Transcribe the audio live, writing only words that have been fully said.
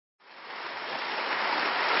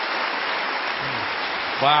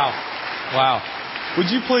Wow. Wow.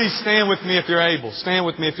 Would you please stand with me if you're able? Stand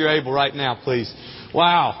with me if you're able right now, please.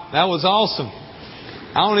 Wow. That was awesome.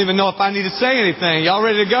 I don't even know if I need to say anything. Y'all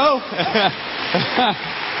ready to go?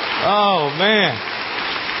 Oh, man.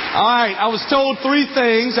 All right. I was told 3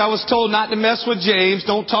 things. I was told not to mess with James.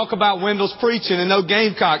 Don't talk about Wendell's preaching, and no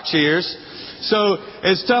Gamecock cheers. So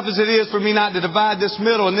as tough as it is for me not to divide this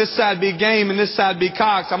middle and this side be game and this side be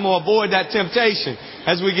Cox, I'm going to avoid that temptation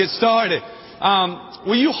as we get started.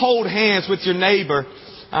 Will you hold hands with your neighbor?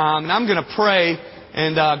 And I'm going to pray,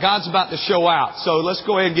 and God's about to show out. So let's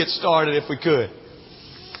go ahead and get started if we could.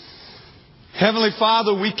 Heavenly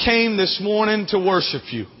Father, we came this morning to worship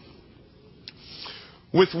you.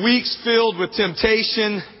 With weeks filled with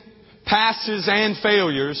temptation, passes and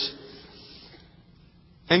failures.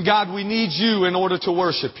 And God, we need you in order to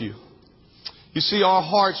worship you. You see, our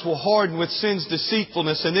hearts were hardened with sin's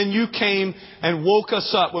deceitfulness, and then you came and woke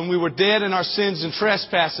us up when we were dead in our sins and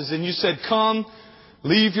trespasses, and you said, come,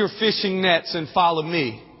 leave your fishing nets and follow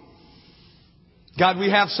me. God, we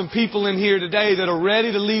have some people in here today that are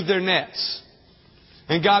ready to leave their nets.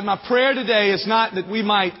 And God, my prayer today is not that we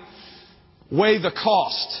might weigh the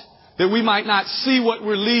cost, that we might not see what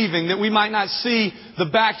we're leaving, that we might not see the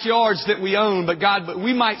backyards that we own, but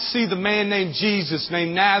we might see the man named Jesus,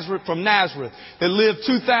 named Nazareth, from Nazareth, that lived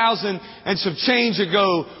 2,000 and some change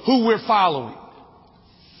ago, who we're following.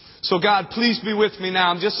 So God, please be with me now.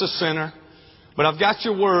 I'm just a sinner, but I've got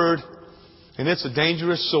your word, and it's a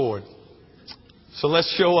dangerous sword. So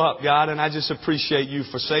let's show up, God, and I just appreciate you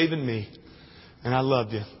for saving me, and I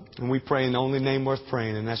love you. And we pray in the only name worth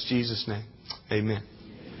praying, and that's Jesus' name. Amen.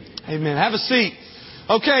 Amen. Have a seat.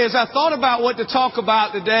 Okay, as I thought about what to talk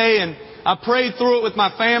about today, and I prayed through it with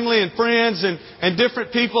my family and friends and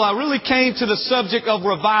different people, I really came to the subject of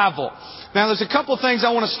revival. Now, there's a couple of things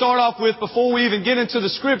I want to start off with before we even get into the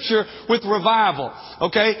scripture with revival.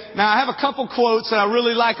 Okay? Now, I have a couple quotes that I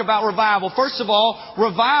really like about revival. First of all,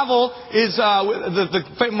 revival is,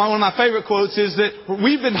 one of my favorite quotes is that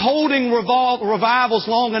we've been holding revivals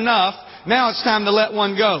long enough, now it's time to let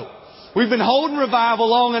one go. We've been holding revival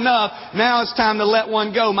long enough, now it's time to let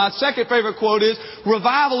one go. My second favorite quote is,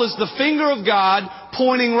 revival is the finger of God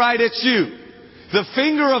pointing right at you. The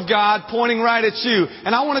finger of God pointing right at you.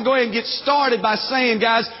 And I want to go ahead and get started by saying,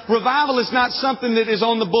 guys, revival is not something that is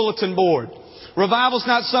on the bulletin board. Revival's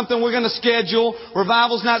not something we're going to schedule.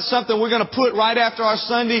 Revival's not something we're going to put right after our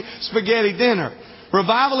Sunday spaghetti dinner.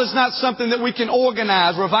 Revival is not something that we can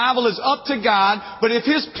organize. Revival is up to God. But if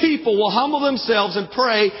His people will humble themselves and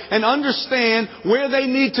pray and understand where they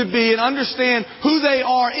need to be and understand who they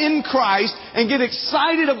are in Christ and get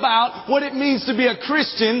excited about what it means to be a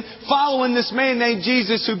Christian following this man named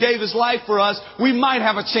Jesus who gave His life for us, we might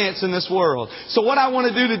have a chance in this world. So what I want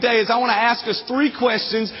to do today is I want to ask us 3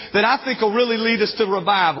 questions that I think will really lead us to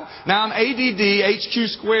revival. Now, I'm ADD,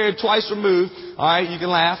 HQ squared, twice removed. All right, you can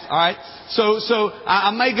laugh. All right. So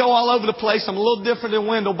I may go all over the place. I'm a little different than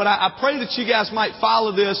Wendell, but I pray that you guys might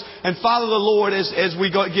follow this and follow the Lord as we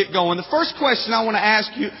get going. The first question I want to ask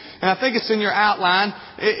you, and I think it's in your outline,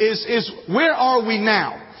 is where are we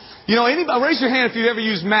now? You know, anybody, raise your hand if you've ever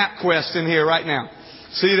used MapQuest in here right now.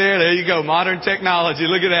 See there you go. Modern technology.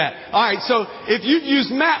 Look at that. All right. So if you've used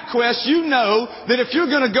MapQuest, you know that if you're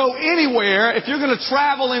going to go anywhere, if you're going to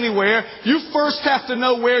travel anywhere, you first have to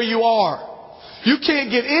know where you are. You can't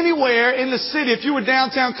get anywhere in the city. If you were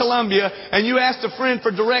downtown Columbia and you asked a friend for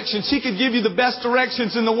directions, he could give you the best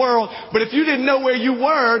directions in the world. But if you didn't know where you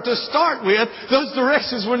were to start with, those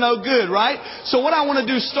directions were no good, right? So what I want to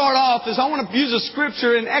do start off is I want to use a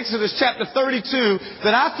scripture in Exodus chapter 32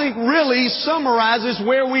 that I think really summarizes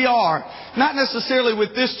where we are. Not necessarily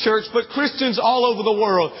with this church, but Christians all over the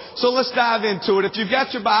world. So let's dive into it. If you've got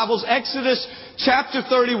your Bibles, Exodus chapter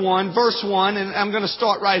 31, verse 1, and I'm going to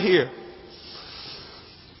start right here.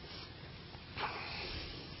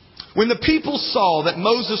 When the people saw that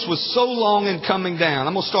Moses was so long in coming down,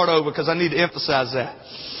 I'm going to start over because I need to emphasize that.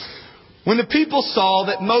 When the people saw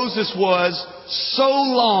that Moses was so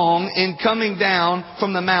long in coming down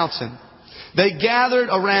from the mountain, they gathered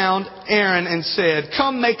around Aaron and said,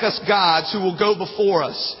 "Come, make us gods who will go before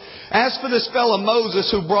us. As for this fellow Moses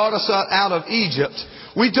who brought us out of Egypt,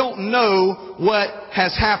 we don't know what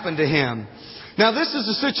has happened to him." Now, this is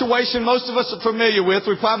a situation most of us are familiar with.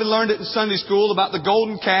 We probably learned it in Sunday school about the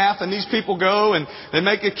golden calf. And these people go and they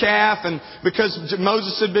make a calf. And because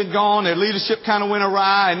Moses had been gone, their leadership kind of went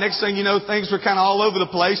awry. And next thing you know, things were kind of all over the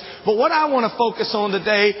place. But what I want to focus on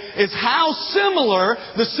today is how similar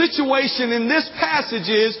the situation in this passage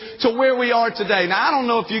is to where we are today. Now, I don't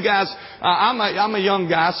know if you guys... I'm a young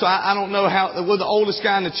guy, so I don't know what the oldest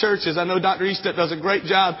guy in the church is. I know Dr. Eastep does a great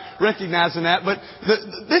job recognizing that. But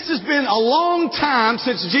this has been a long time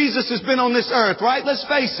since Jesus has been on this earth, right? Let's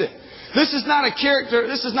face it. This is not a character.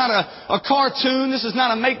 This is not a cartoon. This is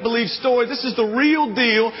not a make-believe story. This is the real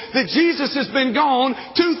deal that Jesus has been gone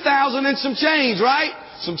 2,000 and some change, right?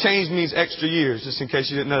 Some change means extra years, just in case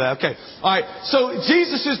you didn't know that. Okay. All right. So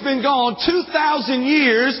Jesus has been gone 2,000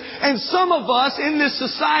 years, and some of us in this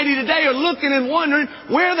society today are looking and wondering,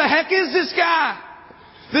 where the heck is this guy?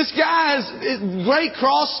 This guy is great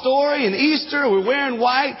cross story and Easter. We're wearing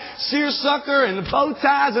white, seersucker and the bow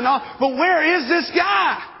ties and all. But where is this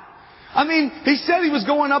guy? I mean, he said he was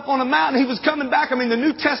going up on a mountain. He was coming back. I mean, the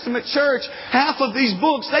New Testament church, half of these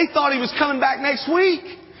books, they thought he was coming back next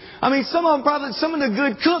week. I mean, some of the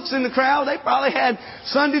good cooks in the crowd, they probably had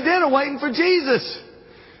Sunday dinner waiting for Jesus.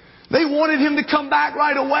 They wanted him to come back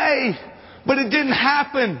right away, but it didn't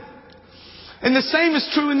happen. And the same is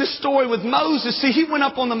true in this story with Moses. See, he went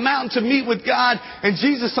up on the mountain to meet with God, and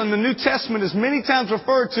Jesus in the New Testament is many times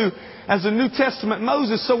referred to as the New Testament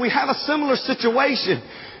Moses. So we have a similar situation.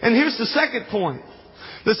 And here's the second point.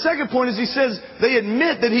 The second point is he says they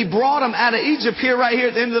admit that he brought them out of Egypt. Right here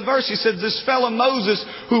at the end of the verse, he said, this fellow Moses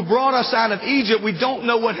who brought us out of Egypt, we don't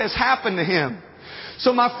know what has happened to him.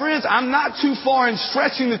 So my friends, I'm not too far in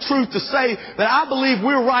stretching the truth to say that I believe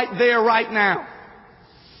we're right there right now.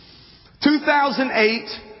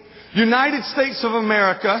 2008, United States of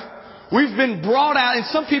America, we've been brought out, and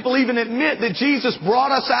some people even admit that Jesus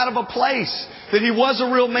brought us out of a place, that He was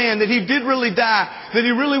a real man, that He did really die, that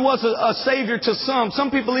He really was a Savior to some.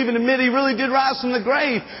 Some people even admit He really did rise from the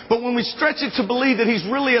grave. But when we stretch it to believe that He's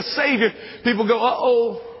really a Savior, people go,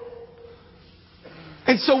 uh-oh.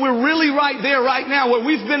 And so we're really right there right now where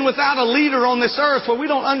we've been without a leader on this earth, where we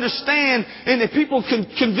don't understand, and if people can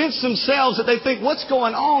convince themselves that they think, what's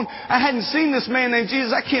going on? I hadn't seen this man named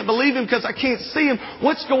Jesus. I can't believe Him because I can't see Him.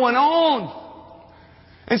 What's going on?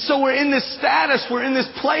 And so we're in this status, we're in this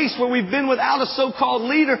place where we've been without a so-called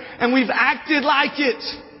leader, and we've acted like it.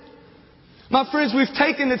 My friends, we've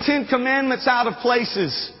taken the 10 Commandments out of places.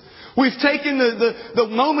 We've taken the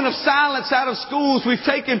moment of silence out of schools. We've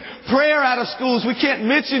taken prayer out of schools. We can't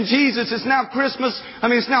mention Jesus. It's now Christmas.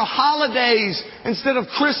 It's now holidays instead of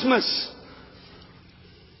Christmas.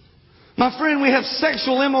 My friend, we have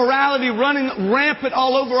sexual immorality running rampant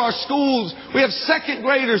all over our schools. We have second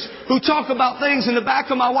graders who talk about things in the back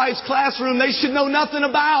of my wife's classroom they should know nothing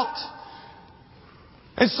about.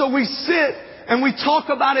 And so we sit and we talk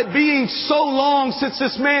about it being so long since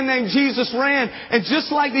this man named Jesus ran. And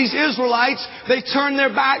just like these Israelites, they turned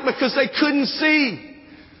their back because they couldn't see.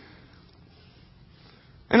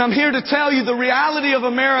 And I'm here to tell you the reality of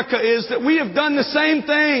America is that we have done the same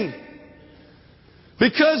thing.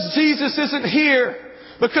 Because Jesus isn't here,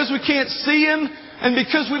 because we can't see Him, and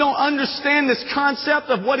because we don't understand this concept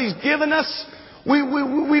of what He's given us,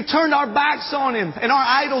 we've turned our backs on Him. And our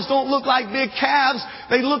idols don't look like big calves.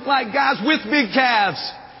 They look like guys with big calves.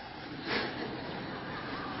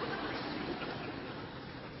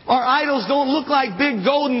 Our idols don't look like big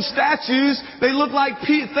golden statues. They look like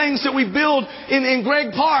things that we build in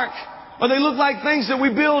Gregg Park. Or they look like things that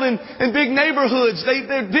we build in big neighborhoods.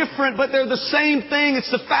 They're different, but they're the same thing.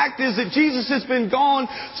 It's the fact is that Jesus has been gone.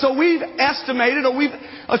 So we've estimated, or we've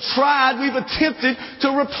attempted to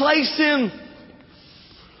replace Him.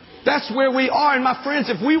 That's where we are. And my friends,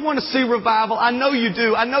 if we want to see revival, I know you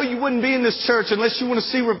do. I know you wouldn't be in this church unless you want to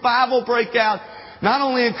see revival break out, not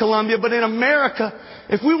only in Columbia, but in America.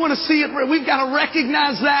 If we want to see it, we've got to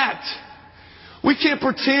recognize that. We can't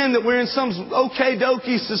pretend that we're in some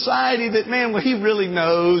okay-dokey society that, man, well, he really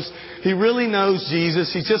knows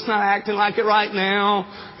Jesus. He's just not acting like it right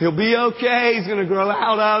now. He'll be okay. He's going to grow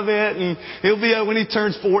out of it. And he'll be, when he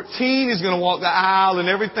turns 14, he's going to walk the aisle and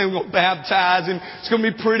everything will baptize him. It's going to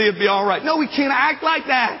be pretty. It'll be all right. No, we can't act like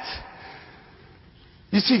that.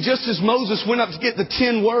 You see, just as Moses went up to get the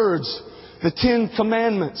 10 words, the 10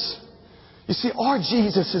 commandments, you see, our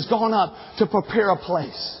Jesus has gone up to prepare a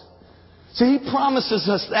place. See, He promises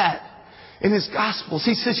us that in His Gospels.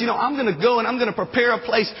 He says, I'm going to go and I'm going to prepare a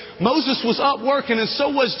place. Moses was up working and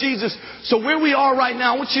so was Jesus. So where we are right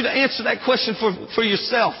now, I want you to answer that question for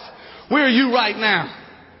yourself. Where are you right now?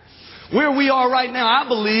 Where we are right now, I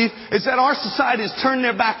believe, is that our society has turned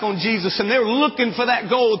their back on Jesus and they're looking for that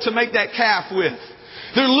gold to make that calf with.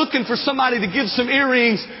 They're looking for somebody to give some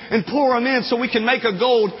earrings and pour them in so we can make a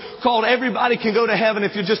gold called everybody can go to heaven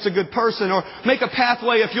if you're just a good person, or make a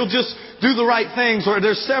pathway if you'll just do the right things, or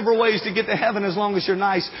there's several ways to get to heaven as long as you're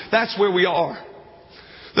nice. That's where we are.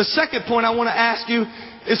 The second point I want to ask you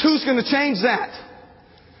is, who's going to change that?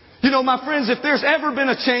 You know, my friends, if there's ever been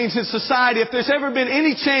a change in society, if there's ever been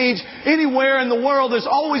any change anywhere in the world, there's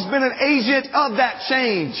always been an agent of that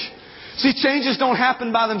change. See, changes don't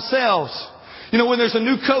happen by themselves. You know, when there's a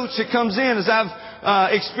new coach that comes in, as I've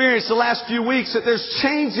experienced the last few weeks, that there's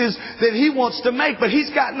changes that he wants to make, but he's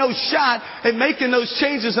got no shot at making those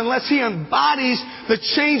changes unless he embodies the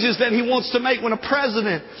changes that he wants to make. When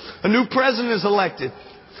a new president is elected,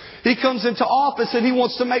 he comes into office and he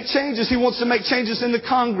wants to make changes. He wants to make changes in the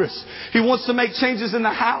Congress. He wants to make changes in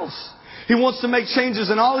the House. He wants to make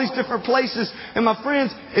changes in all these different places. And my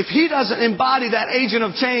friends, if he doesn't embody that agent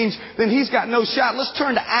of change, then he's got no shot. Let's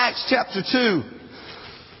turn to Acts chapter 2.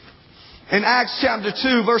 In Acts chapter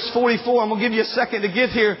 2, verse 44, I'm going to give you a second to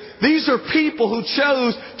get here. These are people who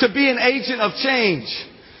chose to be an agent of change.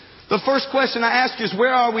 The first question I ask you is,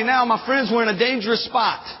 where are we now? My friends, we're in a dangerous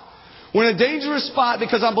spot. We're in a dangerous spot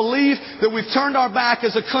because I believe that we've turned our back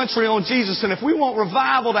as a country on Jesus. And if we want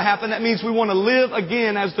revival to happen, that means we want to live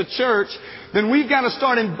again as the church. Then we've got to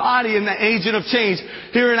start embodying the agent of change.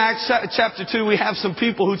 Here in Acts chapter 2, we have some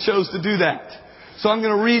people who chose to do that. So I'm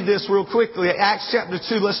going to read this real quickly. Acts chapter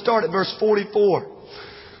 2, let's start at verse 44.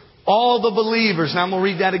 All the believers. Now I'm going to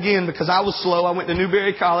read that again because I was slow. I went to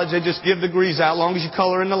Newberry College. They just give degrees out as long as you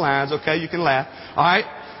color in the lines. Okay, you can laugh. All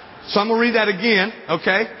right. So I'm going to read that again.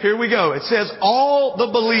 Okay, here we go. It says all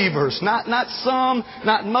the believers, not some,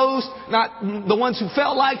 not most, not the ones who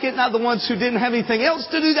felt like it, not the ones who didn't have anything else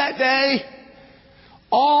to do that day.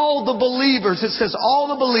 All the believers, it says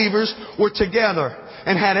all the believers were together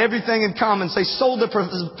and had everything in common. They sold their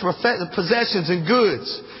possessions and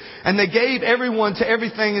goods, and they gave everyone to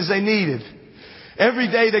everything as they needed.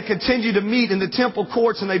 Every day they continued to meet in the temple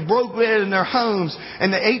courts, and they broke bread in their homes,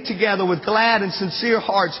 and they ate together with glad and sincere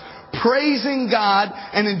hearts, praising God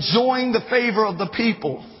and enjoying the favor of the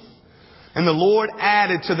people. And the Lord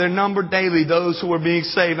added to their number daily those who were being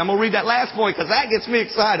saved. I'm going to read that last point because that gets me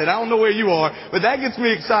excited. I don't know where you are, but that gets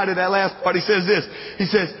me excited, that last part. He says this. He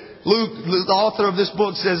says, Luke, the author of this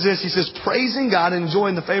book, says this. He says, praising God and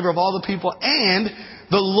enjoying the favor of all the people, and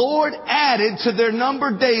the Lord added to their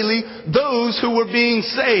number daily those who were being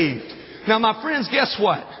saved. Now, my friends, guess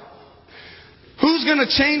what? Who's going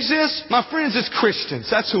to change this? My friends, it's Christians.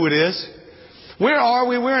 That's who it is. Where are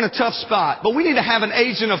we? We're in a tough spot. But we need to have an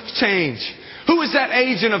agent of change. Who is that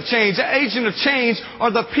agent of change? That agent of change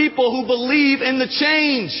are the people who believe in the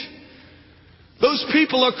change. Those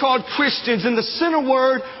people are called Christians, and the center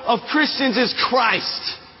word of Christians is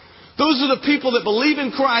Christ. Those are the people that believe in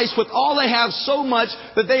Christ with all they have, so much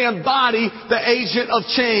that they embody the agent of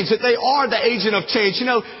change, that they are the agent of change. You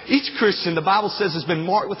know, each Christian, the Bible says, has been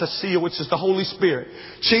marked with a seal, which is the Holy Spirit.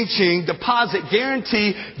 Ching, ching, deposit,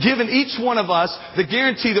 guarantee, given each one of us the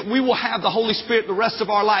guarantee that we will have the Holy Spirit the rest of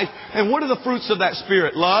our life. And what are the fruits of that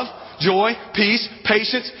Spirit? Love, joy, peace,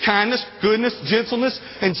 patience, kindness, goodness, gentleness,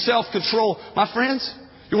 and self-control. My friends,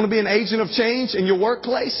 you want to be an agent of change in your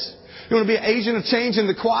workplace? You want to be an agent of change in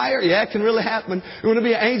the choir? Yeah, it can really happen. You want to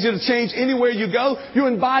be an agent of change anywhere you go? You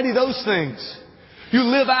embody those things. You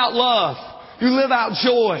live out love. You live out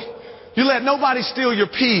joy. You let nobody steal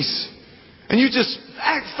your peace. And you just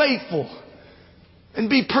act faithful. And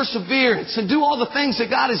be perseverance. And do all the things that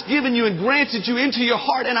God has given you and granted you into your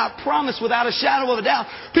heart. And I promise, without a shadow of a doubt,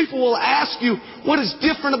 people will ask you, what is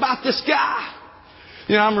different about this guy?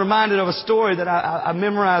 You know, I'm reminded of a story that I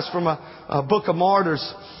memorized from a book of martyrs,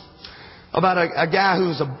 about a guy who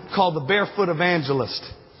was called the Barefoot Evangelist.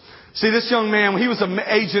 See, this young man, he was an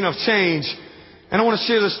agent of change. And I want to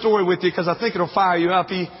share this story with you because I think it'll fire you up.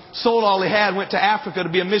 He sold all he had, went to Africa to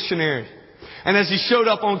be a missionary. And as he showed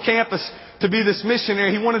up on campus to be this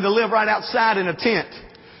missionary, he wanted to live right outside in a tent.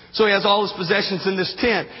 So he has all his possessions in this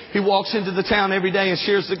tent. He walks into the town every day and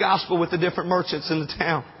shares the gospel with the different merchants in the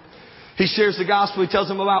town. He shares the gospel. He tells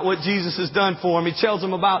them about what Jesus has done for him. He tells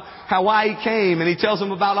them about why he came. And he tells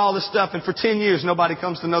them about all this stuff. And for 10 years, nobody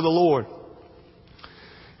comes to know the Lord.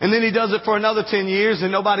 And then he does it for another 10 years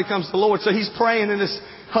and nobody comes to the Lord. So he's praying in this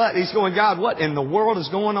hut. He's going, God, what in the world is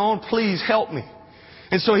going on? Please help me.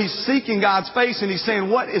 And so he's seeking God's face and he's saying,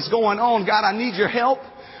 what is going on? God, I need your help.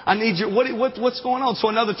 I need your, what's going on? So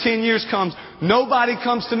another 10 years comes. Nobody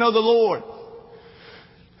comes to know the Lord.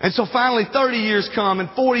 And so finally 30 years come and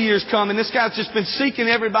 40 years come, and this guy's just been seeking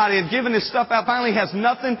everybody and giving his stuff out. Finally has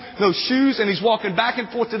nothing, no shoes, and he's walking back and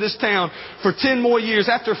forth to this town for 10 more years.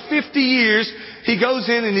 After 50 years, he goes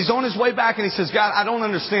in and he's on his way back and he says, God, I don't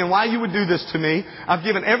understand why you would do this to me. I've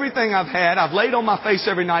given everything I've had. I've laid on my face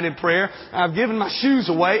every night in prayer. I've given my shoes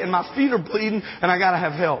away and my feet are bleeding and I gotta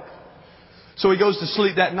have help. So he goes to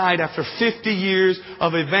sleep that night after 50 years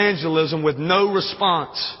of evangelism with no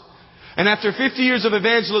response. And after 50 years of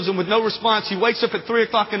evangelism with no response, he wakes up at 3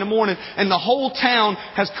 o'clock in the morning and the whole town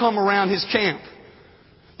has come around his camp.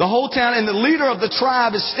 The whole town, and the leader of the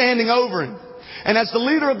tribe is standing over him. And as the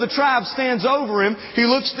leader of the tribe stands over him, he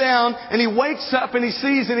looks down and he wakes up and he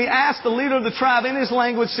sees and he asks the leader of the tribe in his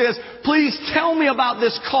language, says, please tell me about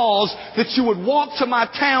this cause that you would walk to my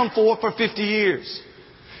town for 50 years.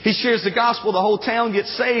 He shares the gospel, the whole town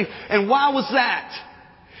gets saved. And why was that?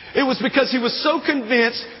 It was because he was so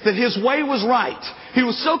convinced that his way was right. He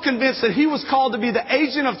was so convinced that he was called to be the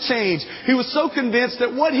agent of change. He was so convinced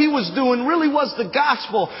that what he was doing really was the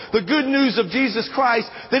gospel, the good news of Jesus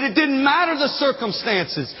Christ, that it didn't matter the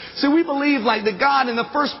circumstances. See, we believe like that God in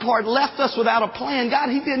the first part left us without a plan.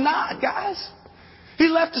 God, He did not, guys.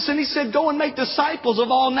 He left us and He said, go and make disciples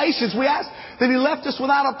of all nations. We asked that He left us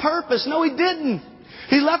without a purpose. No, He didn't.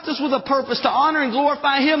 He left us with a purpose to honor and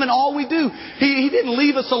glorify Him in all we do. He didn't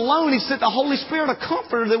leave us alone. He sent the Holy Spirit, a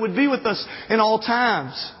comforter that would be with us in all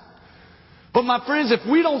times. But my friends, if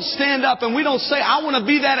we don't stand up and we don't say, I want to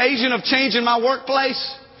be that agent of change in my workplace,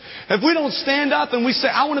 if we don't stand up and we say,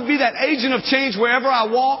 I want to be that agent of change wherever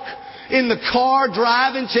I walk, in the car,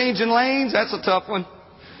 driving, changing lanes, that's a tough one.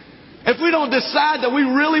 If we don't decide that we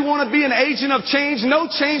really want to be an agent of change,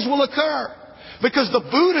 no change will occur. Because the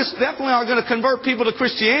Buddhists definitely aren't going to convert people to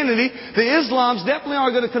Christianity. The Islams definitely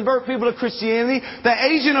aren't going to convert people to Christianity. The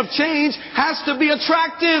agent of change has to be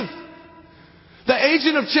attractive. The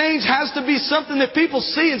agent of change has to be something that people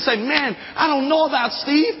see and say, man, I don't know about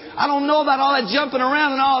Steve. I don't know about all that jumping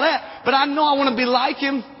around and all that. But I know I want to be like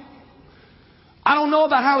him. I don't know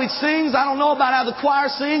about how he sings. I don't know about how the choir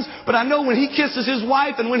sings. But I know when he kisses his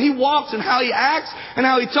wife and when he walks and how he acts and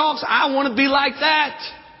how he talks, I want to be like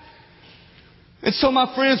that. And so,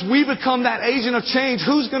 my friends, we become that agent of change.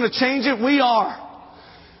 Who's going to change it? We are.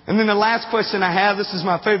 And then the last question I have, this is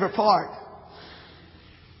my favorite part.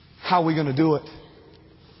 How are we going to do it?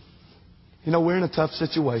 You know, we're in a tough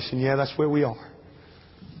situation. Yeah, that's where we are.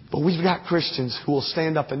 But we've got Christians who will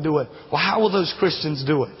stand up and do it. Well, how will those Christians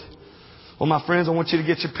do it? Well, my friends, I want you to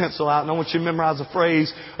get your pencil out and I want you to memorize a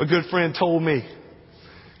phrase a good friend told me.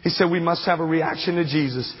 He said we must have a reaction to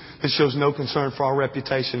Jesus that shows no concern for our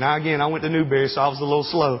reputation. Now again, I went to Newberry, so I was a little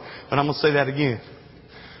slow, but I'm going to say that again.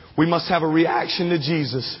 We must have a reaction to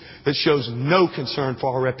Jesus that shows no concern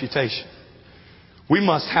for our reputation. We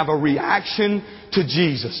must have a reaction to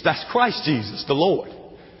Jesus. That's Christ Jesus, the Lord.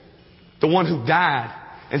 The one who died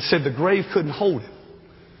and said the grave couldn't hold Him.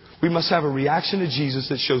 We must have a reaction to Jesus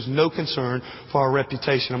that shows no concern for our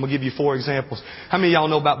reputation. I'm going to give you 4 examples. How many of y'all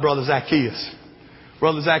know about Brother Zacchaeus?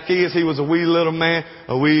 Brother Zacchaeus, he was a wee little man.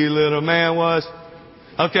 A wee little man was.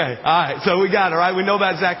 Okay, alright, so we got it, right? We know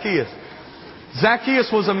about Zacchaeus. Zacchaeus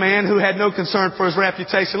was a man who had no concern for his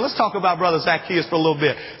reputation. Let's talk about Brother Zacchaeus for a little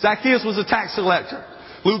bit. Zacchaeus was a tax collector.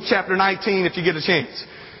 Luke chapter 19, if you get a chance.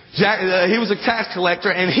 He was a tax collector,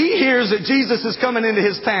 and he hears that Jesus is coming into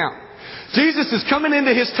his town. Jesus is coming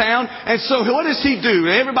into his town, and so what does he do?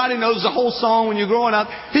 Everybody knows the whole song when you're growing up.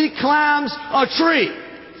 He climbs a tree,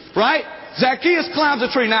 right? Zacchaeus climbs a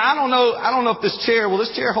tree. Now, I don't know if this chair, will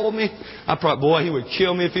this chair hold me? Boy, he would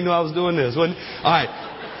kill me if he knew I was doing this, wouldn't he? Alright.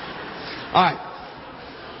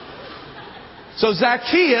 So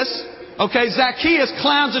Zacchaeus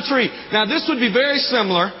climbs a tree. Now, this would be very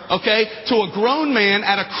similar, to a grown man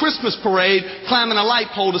at a Christmas parade climbing a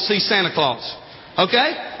light pole to see Santa Claus.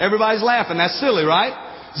 Okay? Everybody's laughing. That's silly, right?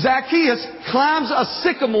 Zacchaeus climbs a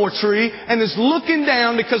sycamore tree and is looking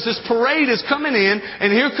down because this parade is coming in, and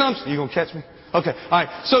here comes, you gonna catch me? Okay, alright.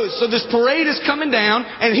 So this parade is coming down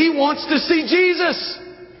and he wants to see Jesus.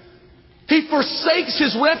 He forsakes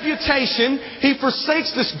his reputation. He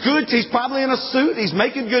forsakes this good, he's probably in a suit, he's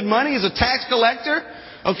making good money, he's a tax collector.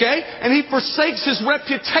 Okay? And he forsakes his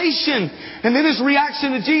reputation. And then his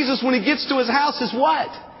reaction to Jesus when he gets to his house is what?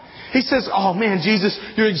 He says, oh man, Jesus,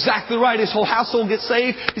 you're exactly right. His whole household gets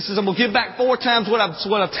saved. He says, I'm going to give back 4 times what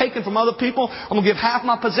I've taken from other people. I'm going to give half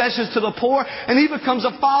my possessions to the poor. And he becomes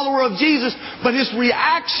a follower of Jesus. But his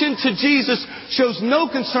reaction to Jesus shows no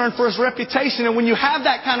concern for his reputation. And when you have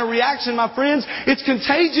that kind of reaction, my friends, it's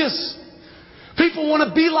contagious. People want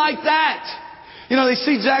to be like that. You know, they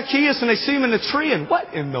see Zacchaeus and they see him in the tree, and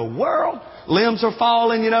what in the world? Limbs are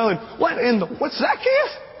falling, and what's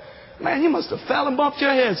Zacchaeus? Man, you must have fell and bumped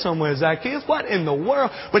your head somewhere, Zacchaeus. What in the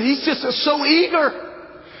world? But he's just so eager.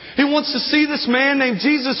 He wants to see this man named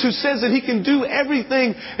Jesus who says that he can do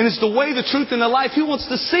everything and it's the way, the truth, and the life. He wants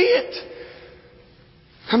to see it.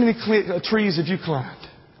 How many trees have you climbed?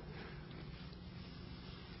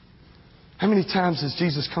 How many times has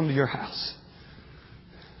Jesus come to your house?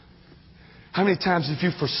 How many times have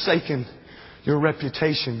you forsaken your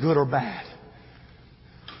reputation, good or bad,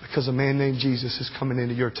 because a man named Jesus is coming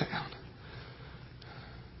into your town?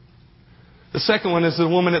 The second one is the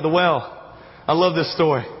woman at the well. I love this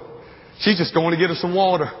story. She's just going to get her some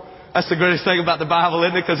water. That's the greatest thing about the Bible,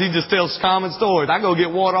 isn't it? Because he just tells common stories. I go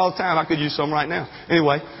get water all the time. I could use some right now.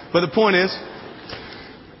 Anyway, but the point is,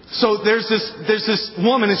 so there's this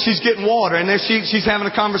woman and she's getting water and there she's having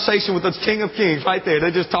a conversation with the King of Kings right there.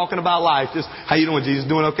 They're just talking about life. Just, how you doing, Jesus?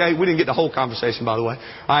 Doing okay? We didn't get the whole conversation, by the way.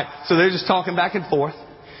 All right. So they're just talking back and forth.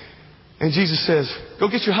 And Jesus says,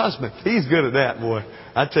 go get your husband. He's good at that, boy.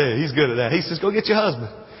 I tell you, he's good at that. He says, go get your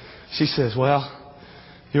husband. She says, well,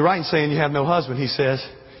 you're right in saying you have no husband. He says,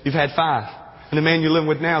 you've had 5. And the man you're living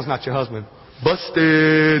with now is not your husband.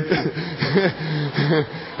 Busted.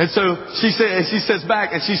 And so she says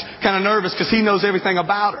back, and she's kind of nervous because he knows everything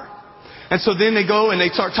about her. And so then they go and they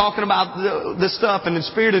start talking about this stuff and in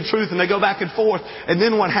spirit and truth, and they go back and forth. And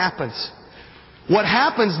then what happens? What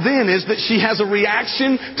happens then is that she has a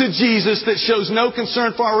reaction to Jesus that shows no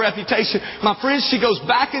concern for our reputation. My friends, she goes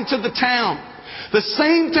back into the town. The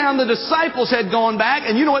same town the disciples had gone back,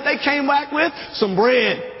 and you know what they came back with? Some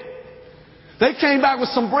bread. They came back with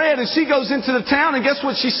some bread, and she goes into the town, and guess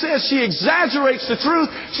what she says? She exaggerates the truth.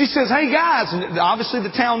 She says, hey guys, and obviously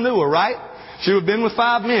the town knew her, right? She would have been with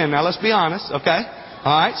 5 men. Now let's be honest, okay?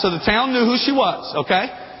 Alright, so the town knew who she was,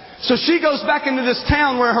 okay? So she goes back into this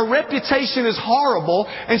town where her reputation is horrible,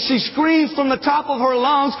 and she screams from the top of her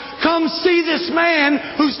lungs, come see this man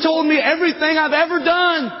who's told me everything I've ever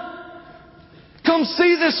done. Come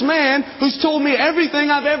see this man who's told me everything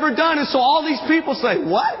I've ever done. And so all these people say,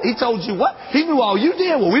 what? He told you what? He knew all you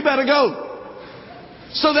did. Well, we better go.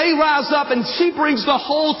 So they rise up and she brings the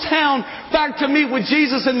whole town back to meet with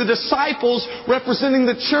Jesus, and the disciples representing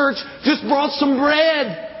the church just brought some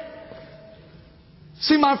bread.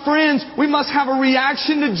 See, my friends, we must have a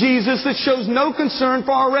reaction to Jesus that shows no concern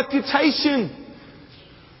for our reputation,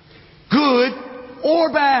 good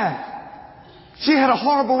or bad. She had a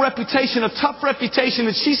horrible reputation, a tough reputation,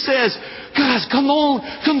 and she says, guys, come on,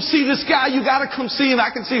 come see this guy. You gotta come see him. I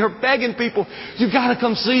can see her begging people. You gotta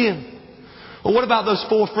come see him. Well, what about those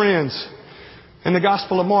 4 friends in the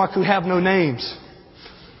Gospel of Mark who have no names?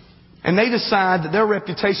 And they decide that their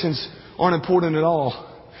reputations aren't important at all.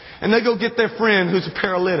 And they go get their friend who's a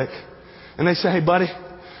paralytic. And they say, hey buddy,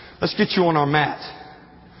 let's get you on our mat.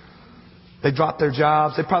 They drop their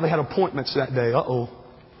jobs. They probably had appointments that day. Uh-oh.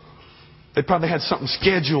 They probably had something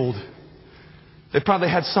scheduled. They probably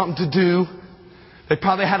had something to do. They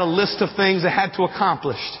probably had a list of things they had to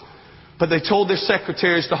accomplish. But they told their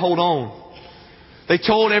secretaries to hold on. They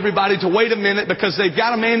told everybody to wait a minute because they've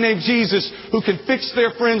got a man named Jesus who can fix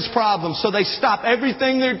their friend's problems. So they stop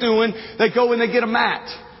everything they're doing. They go and they get a mat.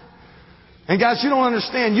 And guys, you don't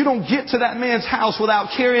understand. You don't get to that man's house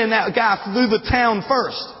without carrying that guy through the town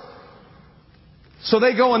first. So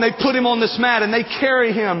they go and they put him on this mat and they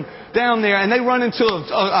carry him down there, and they run into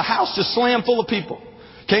a house just slammed full of people.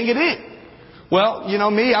 Can't get in. Well, you know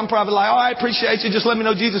me, I'm probably like, oh, I appreciate you. Just let me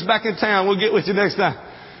know Jesus back in town. We'll get with you next time.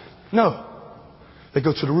 No. They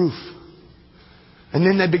go to the roof. And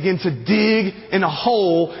then they begin to dig in a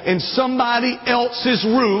hole in somebody else's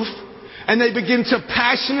roof. And they begin to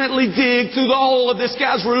passionately dig through the hole of this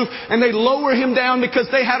guy's roof. And they lower him down because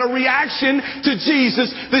they had a reaction to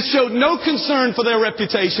Jesus that showed no concern for their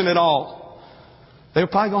reputation at all. They were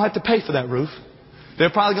probably going to have to pay for that roof. They're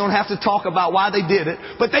probably going to have to talk about why they did it.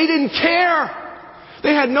 But they didn't care.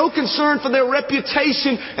 They had no concern for their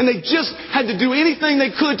reputation, and they just had to do anything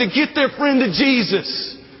they could to get their friend to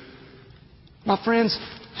Jesus. My friends,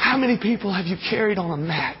 how many people have you carried on a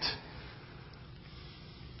mat,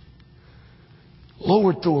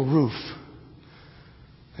 lowered through a roof,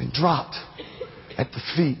 and dropped at the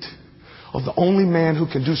feet of the only man who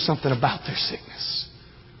can do something about their sickness?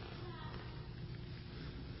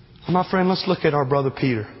 My friend, let's look at our brother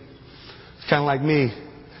Peter. It's kind of like me.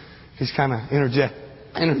 He's kind of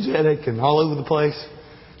energetic and all over the place.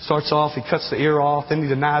 Starts off, he cuts the ear off, then he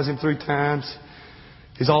denies him 3 times.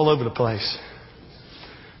 He's all over the place.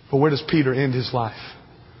 But where does Peter end his life?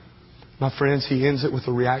 My friends, he ends it with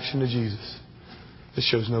a reaction to Jesus that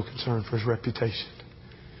shows no concern for his reputation.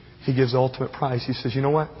 He gives the ultimate price. He says, you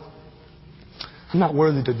know what? I'm not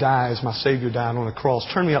worthy to die as my Savior died on a cross.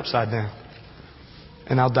 Turn me upside down.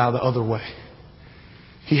 and I'll die the other way.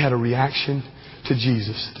 He had a reaction to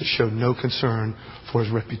Jesus that showed no concern for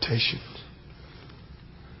his reputation.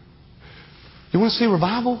 You want to see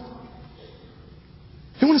revival?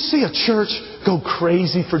 You want to see a church go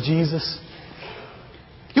crazy for Jesus?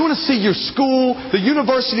 You want to see your school, the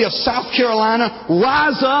University of South Carolina,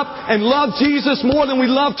 rise up and love Jesus more than we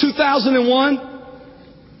loved 2001?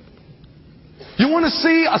 You want to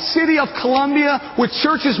see a city of Columbia with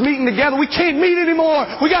churches meeting together? We can't meet anymore.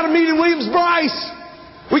 We got to meet in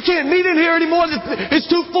Williams-Brice. We can't meet in here anymore. It's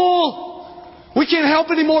too full. We can't help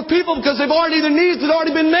any more people because their needs have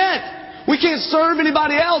already been met. We can't serve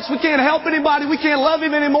anybody else. We can't help anybody. We can't love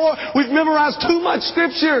Him anymore. We've memorized too much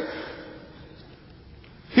Scripture.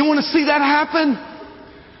 You want to see that happen?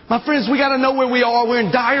 My friends, we got to know where we are. We're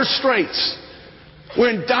in dire straits. We're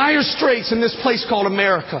in dire straits in this place called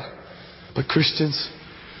America. But Christians,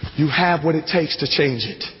 you have what it takes to change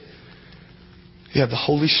it. You have the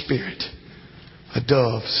Holy Spirit, a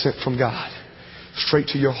dove sent from God, straight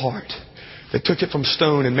to your heart. They took it from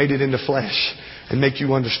stone and made it into flesh and make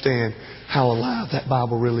you understand how alive that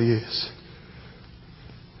Bible really is.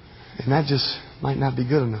 And that just might not be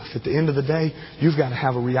good enough. At the end of the day, you've got to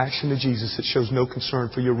have a reaction to Jesus that shows no concern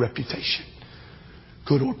for your reputation,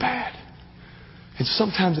 good or bad. And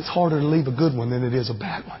sometimes it's harder to leave a good one than it is a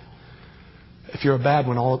bad one. If you're a bad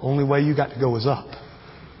one, the only way you got to go is up.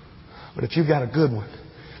 But if you've got a good one,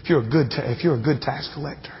 if you're a good tax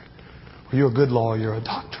collector, or you're a good lawyer or a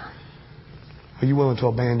doctor, are you willing to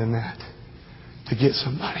abandon that to get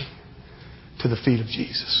somebody to the feet of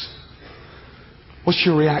Jesus? What's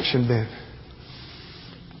your reaction then?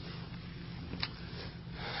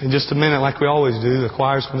 In just a minute, like we always do, the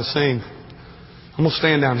choir's going to sing. I'm going to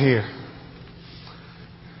stand down here.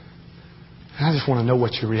 And I just want to know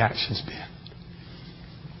what your reaction's been.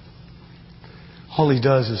 All He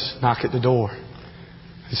does is knock at the door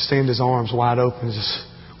and stand His arms wide open and just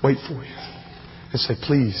wait for you and say,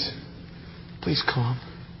 please come.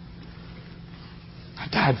 I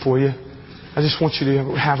died for you. I just want you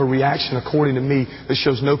to have a reaction according to me that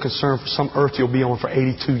shows no concern for some earth you'll be on for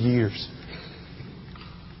 82 years.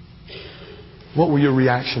 What will your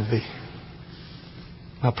reaction be?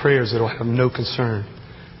 My prayer is that it'll have no concern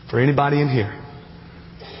for anybody in here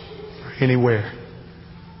or anywhere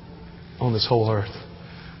on this whole earth.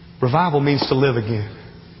 Revival means to live again.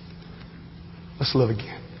 Let's live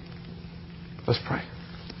again. Let's pray.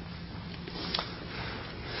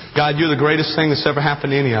 God, You're the greatest thing that's ever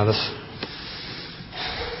happened to any of us.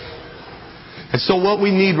 And so what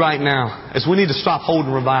we need right now is we need to stop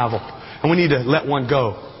holding revival. And we need to let one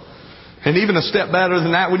go. And even a step better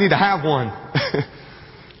than that, we need to have one.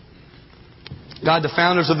 God, the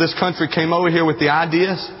founders of this country came over here with the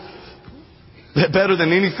ideas that better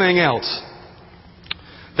than anything else,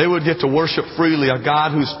 they would get to worship freely a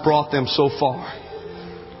God who's brought them so far.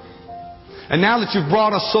 And now that You've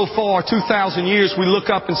brought us so far, 2,000 years, we look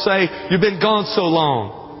up and say, You've been gone so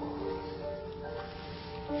long.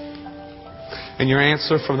 And your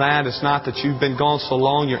answer for that is not that you've been gone so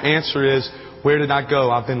long. Your answer is, where did I go?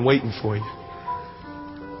 I've been waiting for You.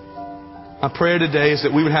 My prayer today is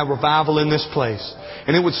that we would have revival in this place.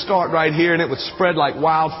 And it would start right here and it would spread like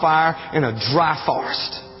wildfire in a dry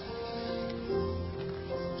forest.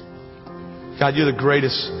 God, You're the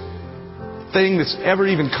greatest thing that's ever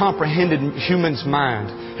even comprehended human's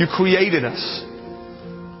mind. You created us.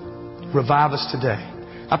 Revive us today.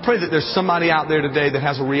 I pray that there's somebody out there today that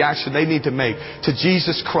has a reaction they need to make to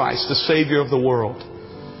Jesus Christ, the Savior of the world,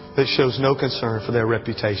 that shows no concern for their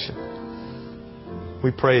reputation.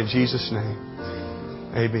 We pray in Jesus' name.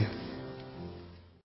 Amen.